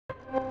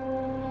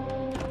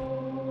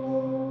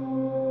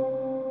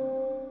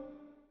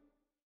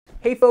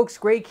Hey folks,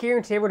 Greg here,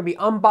 and today we're going to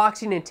be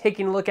unboxing and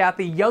taking a look at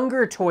the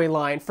younger toy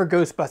line for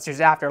Ghostbusters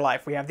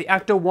Afterlife. We have the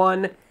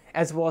Ecto-1,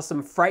 as well as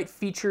some Fright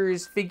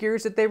features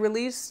figures that they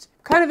released.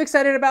 Kind of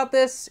excited about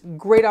this.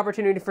 Great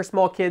opportunity for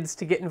small kids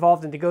to get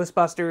involved into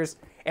Ghostbusters.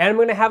 And I'm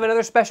going to have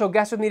another special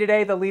guest with me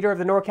today, the leader of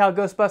the NorCal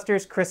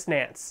Ghostbusters, Chris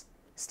Nance.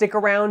 Stick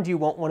around, you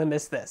won't want to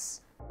miss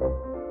this.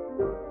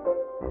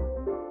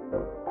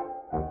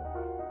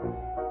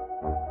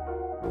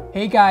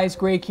 Hey guys,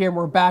 Greg here, and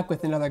we're back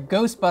with another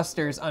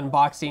Ghostbusters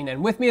unboxing,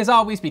 and with me as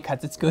always,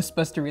 because it's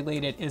Ghostbuster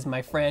related, is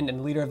my friend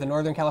and leader of the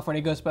Northern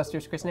California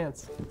Ghostbusters, Chris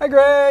Nance. Hi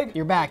Greg!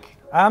 You're back.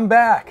 I'm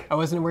back. I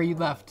wasn't where you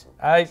left.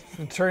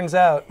 It turns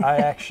out I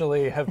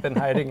actually have been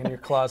hiding in your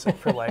closet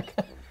for like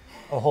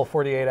a whole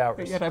 48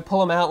 hours. Yeah, I pull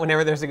them out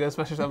whenever there's a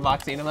Ghostbusters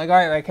unboxing. I'm like,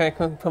 all right, can I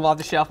put them off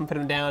the shelf and put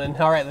them down, and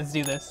all right, let's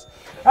do this.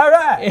 All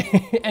right!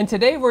 And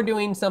today we're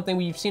doing something,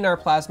 we've seen our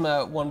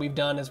plasma one we've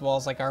done, as well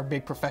as like our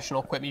big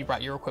professional equipment. You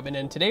brought your equipment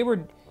in. Today we're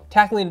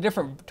tackling a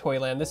different toy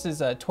land. This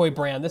is a toy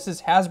brand. This is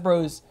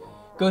Hasbro's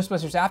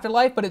Ghostbusters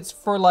Afterlife, but it's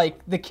for like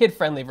the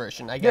kid-friendly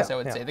version, I guess I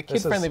would say. The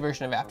kid-friendly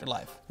version of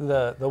Afterlife.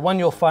 The one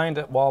you'll find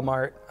at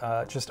Walmart,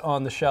 just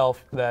on the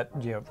shelf that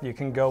you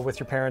can go with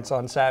your parents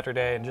on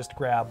Saturday and just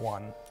grab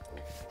one.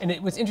 And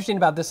what's interesting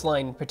about this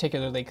line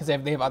particularly, because they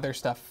have other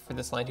stuff for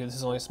this line too, this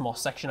is only a small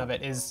section of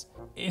it, is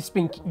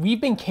we've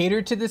been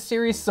catered to this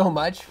series so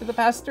much for the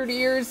past 30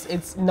 years.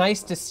 It's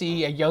nice to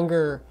see a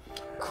younger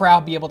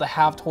crowd be able to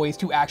have toys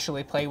to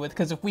actually play with,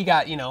 because if we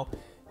got, we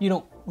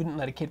wouldn't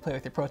let a kid play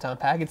with your proton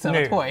pack, it's not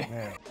a toy.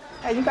 Yeah.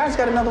 Hey, you guys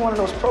got another one of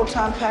those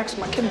proton packs?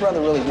 My kid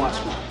brother really wants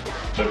one.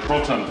 The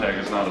proton pack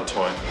is not a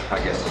toy.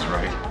 I guess it's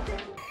right.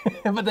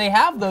 But they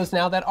have those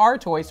now that are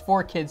toys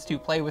for kids to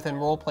play with and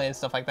role play and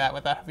stuff like that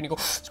without having to go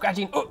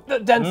scratching, oh, the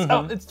dents,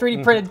 oh, it's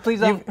 3D printed, please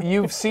don't.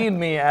 You've seen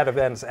me at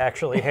events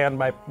actually hand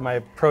my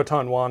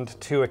proton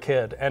wand to a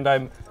kid, and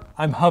I'm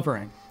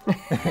hovering.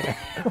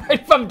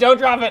 Right from, don't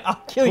drop it,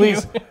 I'll kill you.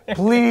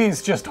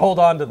 Please just hold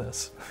on to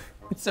this.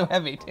 It's so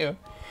heavy too.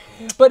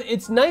 But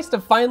it's nice to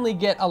finally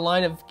get a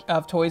line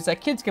of toys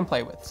that kids can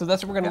play with. So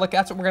that's what we're gonna look at.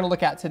 That's what we're gonna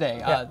look at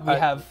today.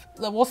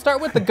 We'll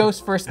start with the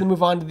Ghost first, and then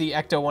move on to the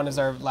Ecto-1 as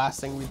our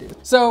last thing we do.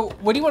 So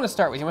what do you want to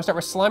start with? You want to start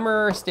with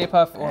Slimer, Stay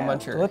Puft, or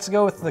Muncher? Let's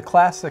go with the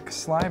classic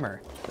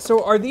Slimer.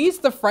 So are these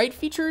the Fright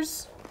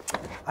features?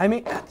 I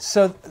mean,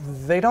 so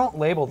they don't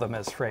label them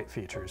as Fright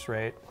features,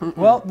 right?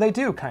 Well, they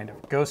do kind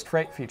of, Ghost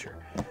Fright feature.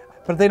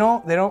 But they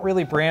don't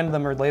really brand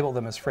them or label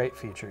them as Fright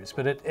features,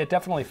 but it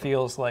definitely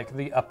feels like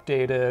the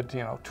updated,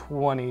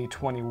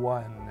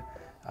 2021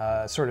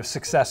 sort of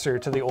successor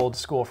to the old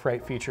school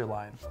Fright feature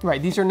line. Right,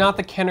 these are not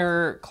the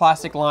Kenner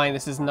classic line.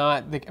 This is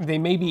not, they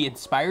may be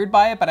inspired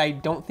by it, but I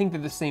don't think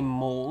they're the same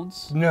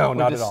molds. No,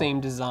 not at all. The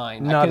same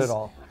design. Not at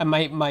all.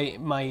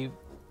 My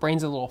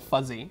brain's a little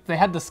fuzzy. They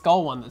had the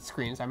skull one that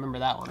screams. I remember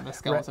that one. The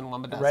skeleton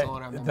one, but that's the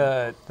one I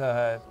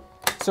remember.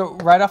 So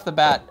right off the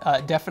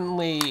bat,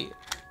 definitely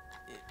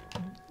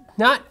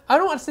not, I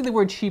don't want to say the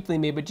word cheaply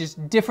made, but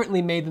just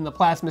differently made than the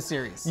Plasma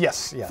series.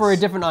 Yes, yes. For a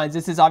different audience.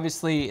 This is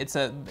obviously, it's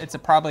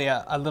probably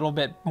a little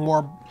bit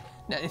more,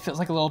 it feels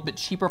like a little bit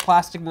cheaper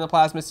plastic than the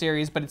Plasma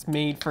series, but it's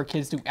made for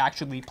kids to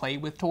actually play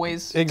with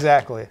toys.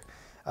 Exactly.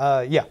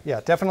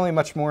 Yeah, definitely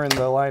much more in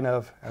the line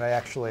of, and I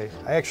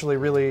actually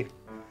really,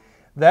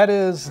 that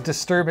is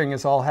disturbing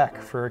as all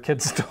heck for a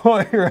kid's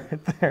toy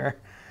right there.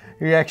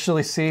 You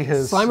actually see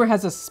his... Slimer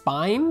has a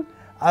spine?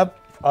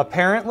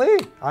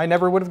 Apparently, I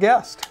never would have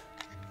guessed.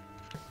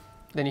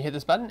 Then you hit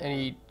this button and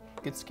he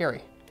gets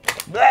scary.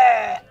 You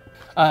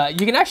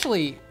can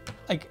actually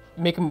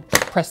make him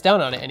press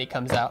down on it and he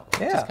comes out,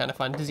 which is kind of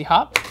fun. Does he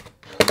hop?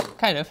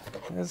 Kind of.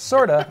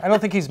 Sorta. I don't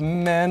think he's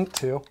meant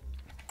to.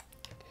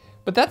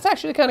 But that's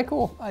actually kind of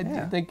cool. I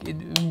think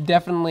it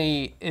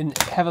definitely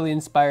heavily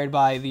inspired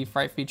by the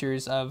Fright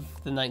features of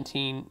the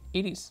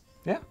 1980s.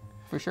 Yeah.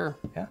 For sure.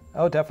 Yeah.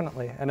 Oh,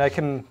 definitely. And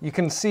you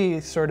can see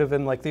sort of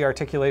in like the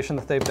articulation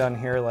that they've done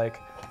here, like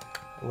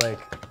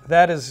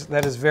that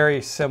is very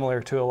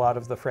similar to a lot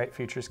of the Fright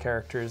features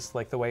characters,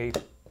 like the way he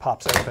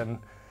pops open.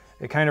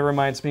 It kind of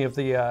reminds me of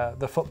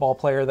the football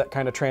player that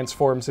kind of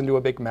transforms into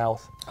a big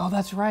mouth. Oh,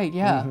 that's right.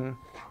 Yeah.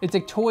 It's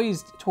like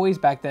toys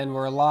back then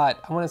were a lot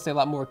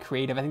more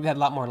creative. I think they had a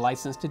lot more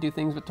license to do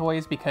things with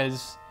toys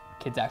because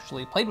kids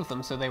actually played with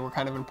them, so they were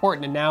kind of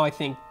important. And now I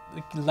think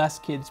less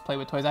kids play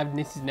with toys. I have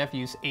nieces and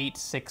nephews, 8,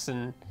 6,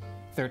 and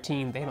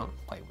 13. They don't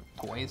play with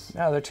toys.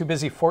 No, they're too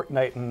busy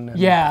Fortnite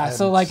and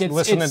so like it's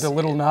listening to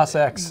Little Nas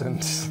X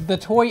and the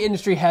toy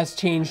industry has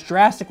changed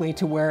drastically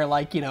to where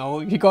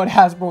you go to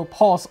Hasbro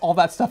Pulse, all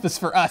that stuff is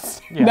for us,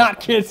 not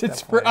kids.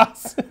 It's for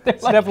us.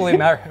 It's definitely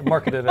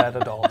marketed at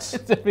adults.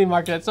 It's definitely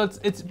marketed. So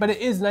but it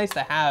is nice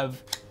to have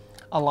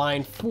a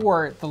line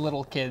for the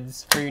little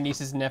kids, for your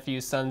nieces and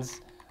nephews, sons,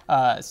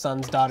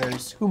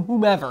 daughters,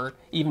 whomever,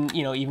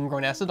 even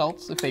grown-ass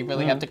adults, if they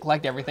really have to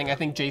collect everything. I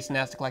think Jason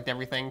has to collect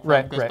everything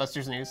from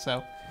Ghostbusters News,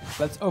 so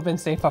let's open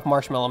Stay Puft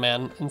Marshmallow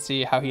Man and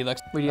see how he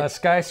looks. A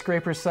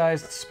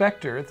skyscraper-sized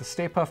specter, the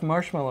Stay Puft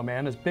Marshmallow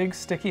Man is big,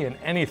 sticky, and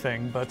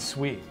anything but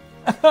sweet.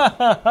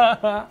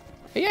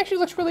 He actually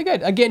looks really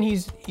good. Again,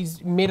 he's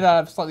made it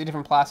out of slightly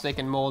different plastic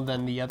and mold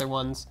than the other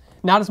ones.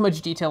 Not as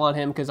much detail on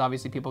him because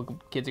obviously kids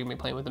are gonna be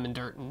playing with him in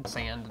dirt and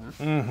sand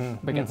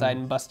and back inside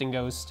and busting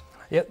Ghost.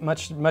 Yep,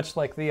 much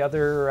like the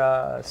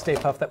other Stay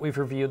Puft that we've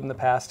reviewed in the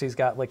past. He's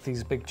got like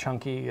these big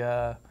chunky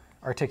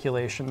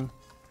articulation.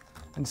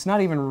 And it's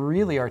not even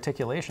really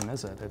articulation,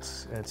 is it?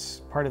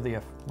 It's part of the.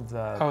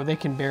 Oh, they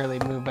can barely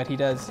move, but he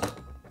does.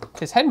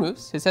 His head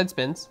moves. His head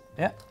spins.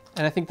 Yeah.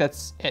 And I think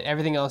that's it.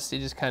 Everything else, he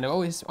just kind of.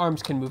 Oh, his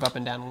arms can move up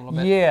and down a little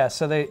bit. Yeah.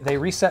 So they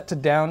reset to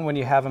down when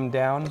you have him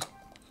down.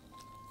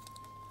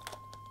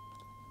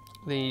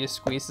 Then you just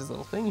squeeze his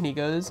little thing, and he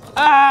goes,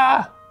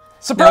 ah!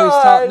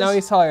 Surprise! Now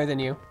he's taller than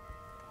you.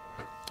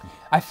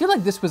 I feel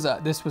like this was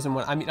in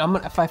one. I mean,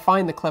 if I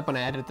find the clip when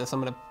I edit this, I'm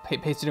gonna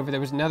paste it over. There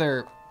was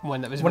another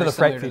one that was one of the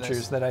very Fright similar to features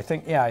this. that I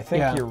think. Yeah, I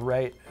think you're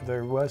right.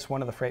 There was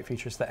one of the Fright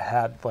features that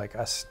had like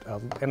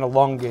an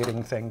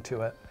elongating thing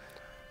to it.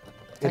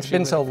 It's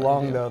been so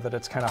long though that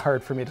it's kind of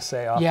hard for me to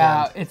say offhand.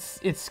 Yeah, it's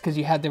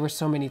because there were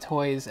so many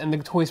toys, and the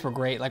toys were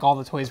great. Like all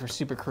the toys were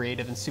super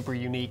creative and super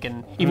unique,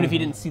 and even if you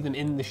didn't see them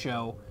in the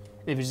show,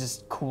 it was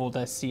just cool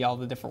to see all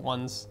the different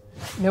ones.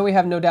 Now we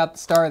have no doubt the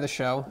star of the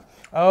show.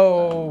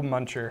 Oh,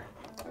 Muncher.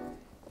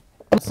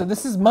 So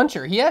this is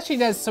Muncher. He actually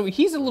does. So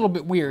he's a little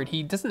bit weird.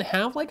 He doesn't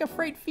have like a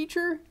Fright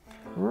feature.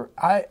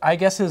 I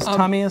guess his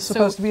tummy is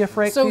supposed to be a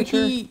Fright feature.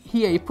 So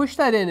you push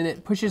that in, and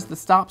it pushes the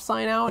stop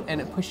sign out,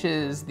 and it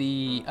pushes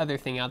the other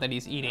thing out that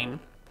he's eating.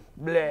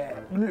 Blah,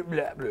 blah,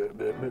 blah, blah,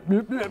 blah,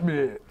 blah, blah,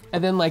 blah.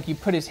 And then like you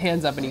put his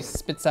hands up, and he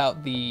spits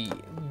out the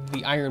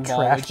iron ball,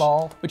 Trash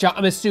ball, which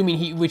I'm assuming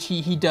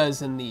he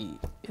does in the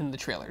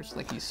trailers.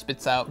 Like he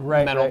spits out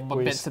metal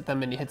bits at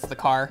them, and he hits the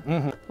car.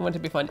 I want it to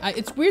be fun.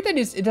 It's weird that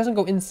it doesn't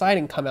go inside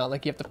and come out.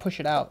 Like you have to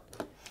push it out.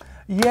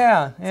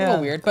 Yeah, It's a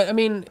little weird, but I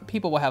mean,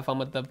 people will have fun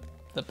with the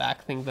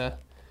back thing, the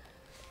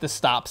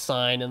stop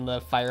sign and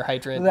the fire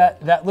hydrant.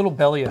 That little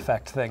belly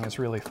effect thing is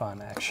really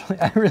fun, actually.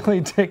 I really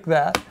dig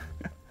that.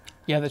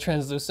 Yeah, the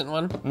translucent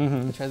one,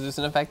 the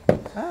translucent effect.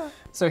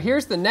 So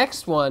here's the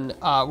next one.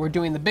 We're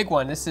doing the big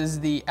one. This is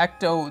the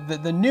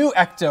the new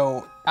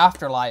Ecto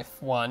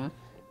Afterlife one,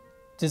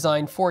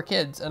 designed for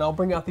kids. And I'll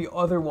bring out the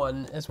other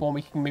one as well.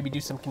 We can maybe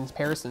do some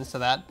comparisons to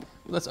that.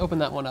 Let's open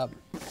that one up.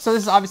 So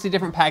this is obviously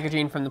different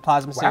packaging from the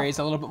Plasma series,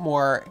 a little bit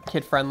more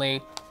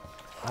kid-friendly,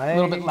 a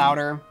little bit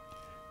louder.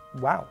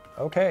 Wow,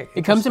 okay.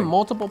 It comes in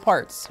multiple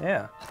parts.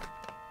 Yeah.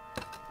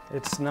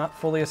 It's not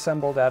fully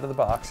assembled out of the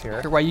box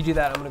here. While you do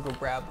that, I'm gonna go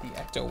grab the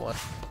Ecto-1.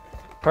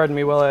 Pardon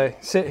me while I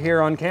sit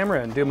here on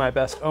camera and do my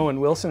best Owen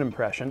Wilson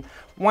impression.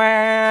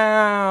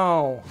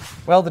 Wow!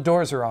 Well, the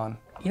doors are on.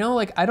 You know,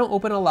 like, I don't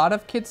open a lot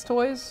of kids'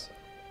 toys,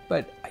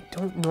 but I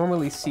don't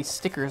normally see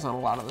stickers on a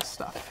lot of this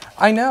stuff.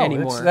 I know,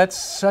 anymore. That's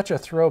such a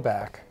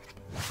throwback.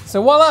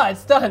 So voila,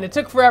 it's done. It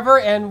took forever,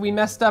 and we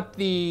messed up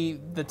the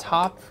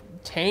top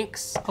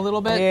tanks a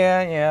little bit.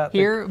 Yeah,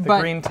 here, the but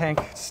green tank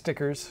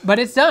stickers. But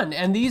it's done,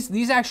 and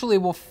these actually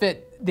will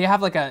fit. They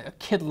have like a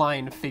kid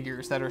line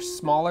figures that are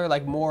smaller,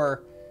 like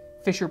more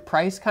Fisher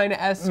Price kind of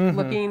esque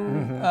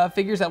looking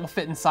figures that will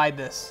fit inside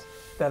this.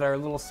 That are a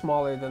little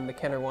smaller than the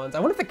Kenner ones. I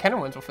wonder if the Kenner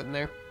ones will fit in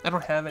there. I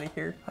don't have any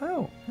here.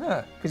 Oh,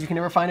 yeah. Because you can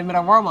never find them at a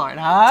Walmart.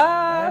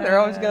 They're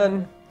always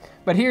gone.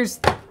 But here's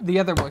the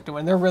other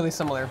one. They're really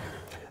similar.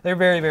 They're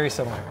very, very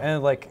similar,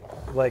 and like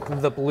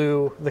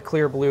the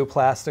clear blue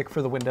plastic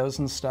for the windows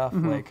and stuff.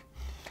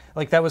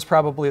 Like that was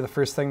probably the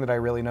first thing that I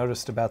really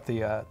noticed about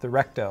the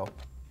Recto,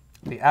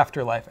 the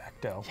Afterlife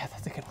Ecto. Yeah,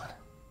 that's a good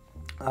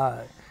one.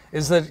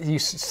 Is that you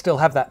still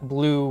have that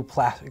blue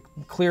plastic,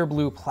 clear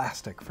blue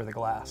plastic for the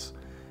glass,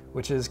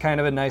 which is kind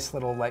of a nice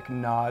little like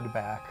nod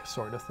back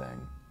sort of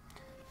thing.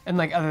 And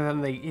like other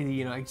than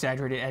the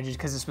exaggerated edges,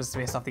 because this was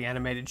based off the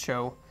animated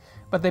show.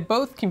 But they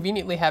both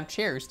conveniently have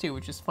chairs too,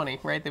 which is funny,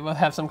 right? They both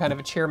have some kind of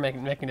a chair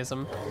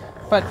mechanism.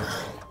 But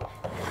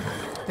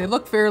they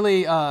look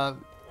fairly,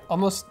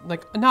 almost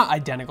like, not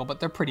identical,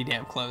 but they're pretty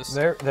damn close.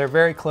 They're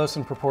very close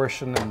in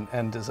proportion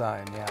and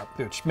design, yeah.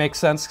 Which makes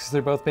sense because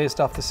they're both based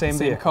off the same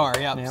vehicle. Car,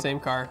 yeah, same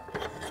car.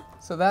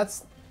 So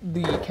that's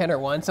the Kenner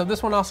one. So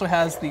this one also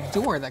has the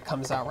door that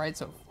comes out, right?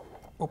 So it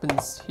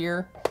opens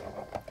here,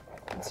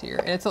 it's here.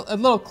 And it's a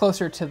little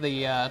closer to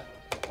the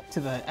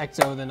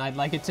Ecto than I'd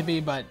like it to be,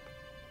 but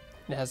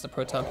it has the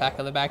proton pack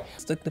on the back.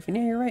 Stick the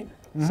veneer, you're right.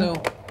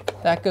 So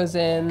that goes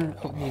in.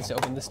 Oh, it needs to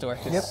open this door.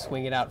 Just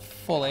swing it out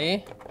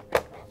fully,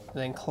 and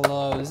then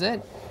close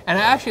it. And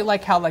I actually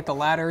like how like the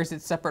ladder is a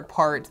separate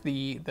part.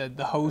 The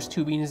hose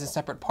tubing is a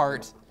separate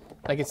part.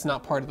 Like it's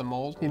not part of the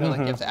mold. You know,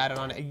 like you have to add it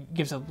on. It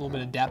gives a little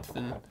bit of depth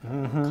and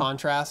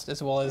contrast,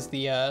 as well as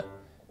the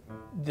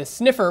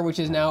sniffer, which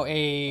is now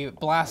a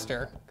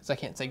blaster, because I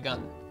can't say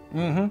gun.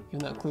 Even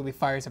though it clearly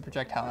fires a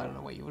projectile, I don't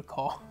know what you would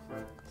call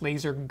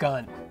laser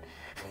gun.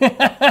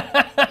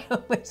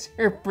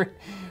 Laser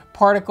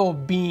particle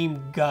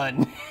beam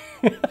gun.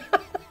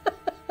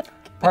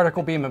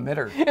 Particle beam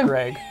emitter,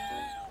 Greg.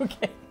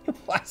 Okay,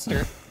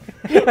 blaster.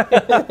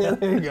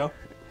 There you go.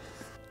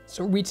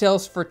 So it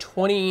retails for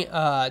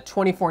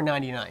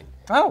 $24.99.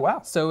 Oh,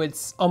 wow. So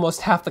it's almost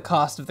half the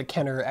cost of the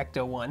Kenner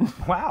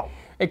Ecto-1. Wow.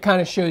 it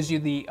kind of shows you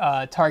the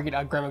target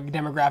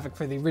demographic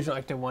for the original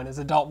Ecto-1 is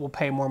adult will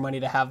pay more money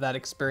to have that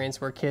experience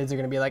where kids are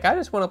going to be like, I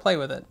just want to play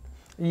with it.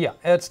 Yeah,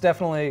 it's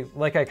definitely,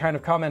 like I kind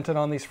of commented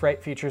on these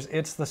Fright features,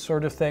 it's the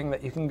sort of thing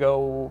that you can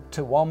go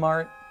to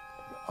Walmart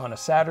on a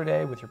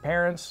Saturday with your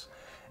parents,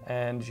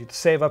 and you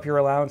save up your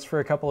allowance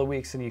for a couple of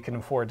weeks and you can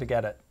afford to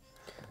get it.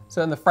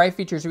 So the Fright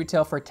features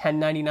retail for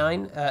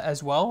 $10.99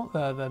 as well,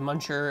 the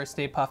Muncher,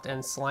 Stay Puft,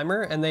 and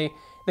Slimer, and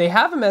they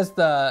have them as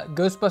the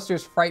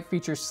Ghostbusters Fright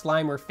Features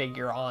Slimer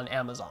figure on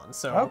Amazon.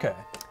 So okay,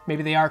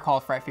 maybe they are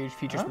called Fright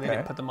Features, but they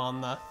didn't put them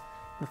on the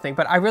thing.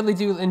 But I really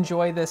do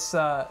enjoy this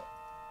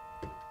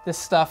this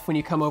stuff when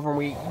you come over and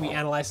we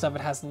analyze stuff.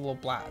 It has the little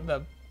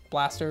the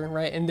blaster,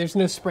 right? And there's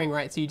no spring,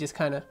 right? So you just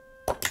kind of,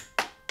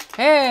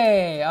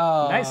 hey,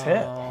 oh, nice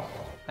hit.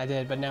 I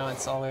did, but now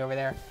it's all the way over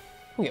there.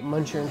 You can get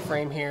Muncher in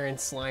frame here and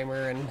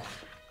Slimer, and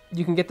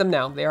you can get them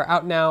now. They are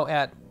out now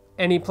at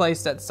any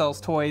place that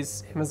sells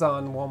toys,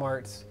 Amazon,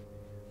 Walmart,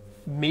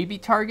 maybe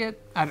Target.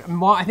 I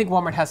think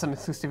Walmart has some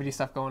exclusivity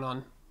stuff going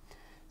on.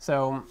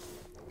 So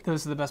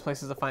those are the best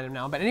places to find them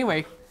now. But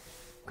anyway,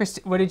 Chris,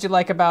 what did you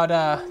like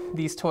about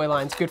these toy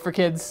lines? Good for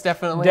kids,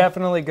 definitely?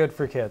 Definitely good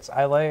for kids.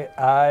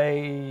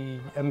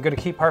 I am going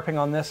to keep harping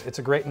on this. It's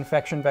a great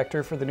infection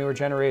vector for the newer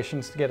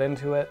generations to get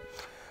into it.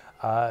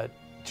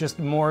 Just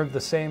more of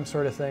the same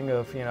sort of thing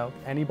of, you know,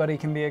 anybody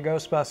can be a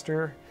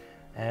Ghostbuster,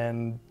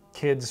 and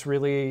kids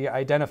really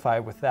identify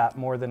with that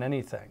more than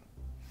anything.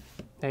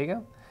 There you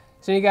go.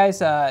 So you guys,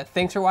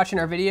 thanks for watching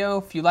our video.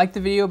 If you liked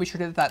the video, be sure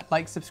to hit that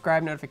like,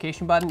 subscribe,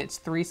 notification button. It's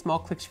 3 small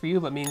clicks for you,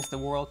 but means the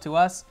world to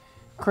us.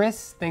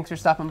 Chris, thanks for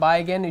stopping by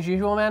again, as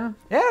usual, man.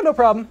 Yeah, no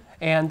problem.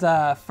 And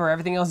for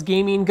everything else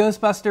gaming,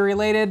 Ghostbuster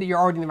related, you're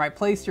already in the right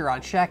place. You're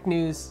on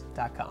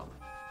Shacknews.com.